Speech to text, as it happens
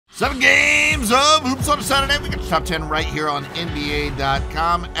7 games of Hoops on a Saturday. We got your top 10 right here on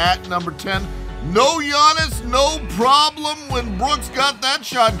NBA.com. At number 10, no Giannis, no problem when Brooks got that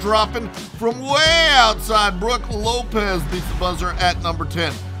shot dropping from way outside. Brook Lopez beats the buzzer at number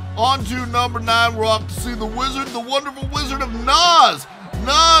 10. On to number 9, we're off to see the wizard, the wonderful wizard of Nas.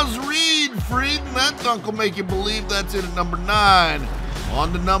 Nas Reed freeding that dunk will make you believe. That's it at number 9.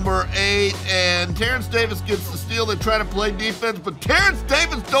 On to number 8, and Terrence Davis gets the steal. They try to play defense, but Terrence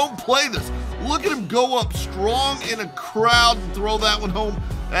Davis don't play this. Look at him go up strong in a crowd and throw that one home.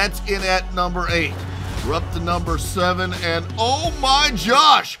 That's in at number 8. We're up to number 7, and oh my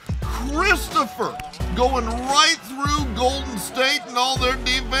Josh, Christopher going right through Golden State, and all their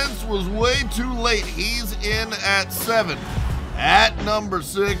defense was way too late. He's in at 7. At number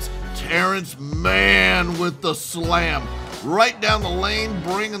 6, Terrence Mann with the slam. Right down the lane,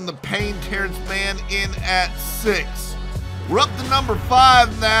 bringing the pain. Terrence Mann in at 6. We're up to number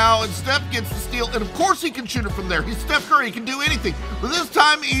 5 now, and Steph gets the steal, and of course he can shoot it from there. He's Steph Curry, he can do anything. But this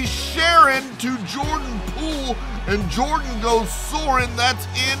time he's sharing to Jordan Poole, and Jordan goes soaring. That's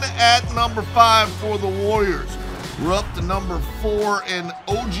in at number 5 for the Warriors. We're up to number 4, and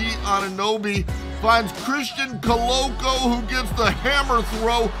OG Anunoby finds Christian Koloko, who gets the hammer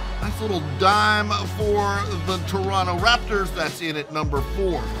throw. Nice little dime for the Toronto Raptors. That's in at number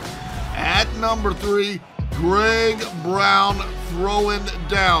 4. At number 3, Greg Brown throwing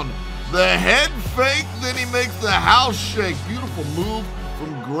down. The head fake, then he makes the house shake. Beautiful move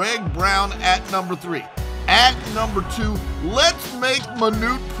from Greg Brown at number 3. At number 2, let's make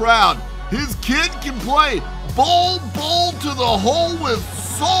Manute proud. His kid can play ball to the hole with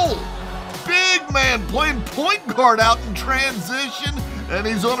soul. Big man playing point guard out in transition, and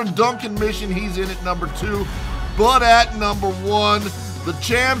he's on a dunking mission. He's in at number 2. But at number 1, the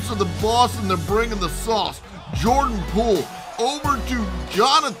champs of the Boston, they're bringing the sauce. Jordan Poole over to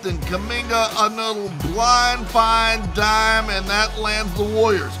Jonathan Kuminga, a little blind fine dime, and that lands the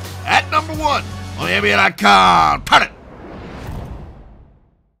Warriors at number 1 on NBA.com. Turn it.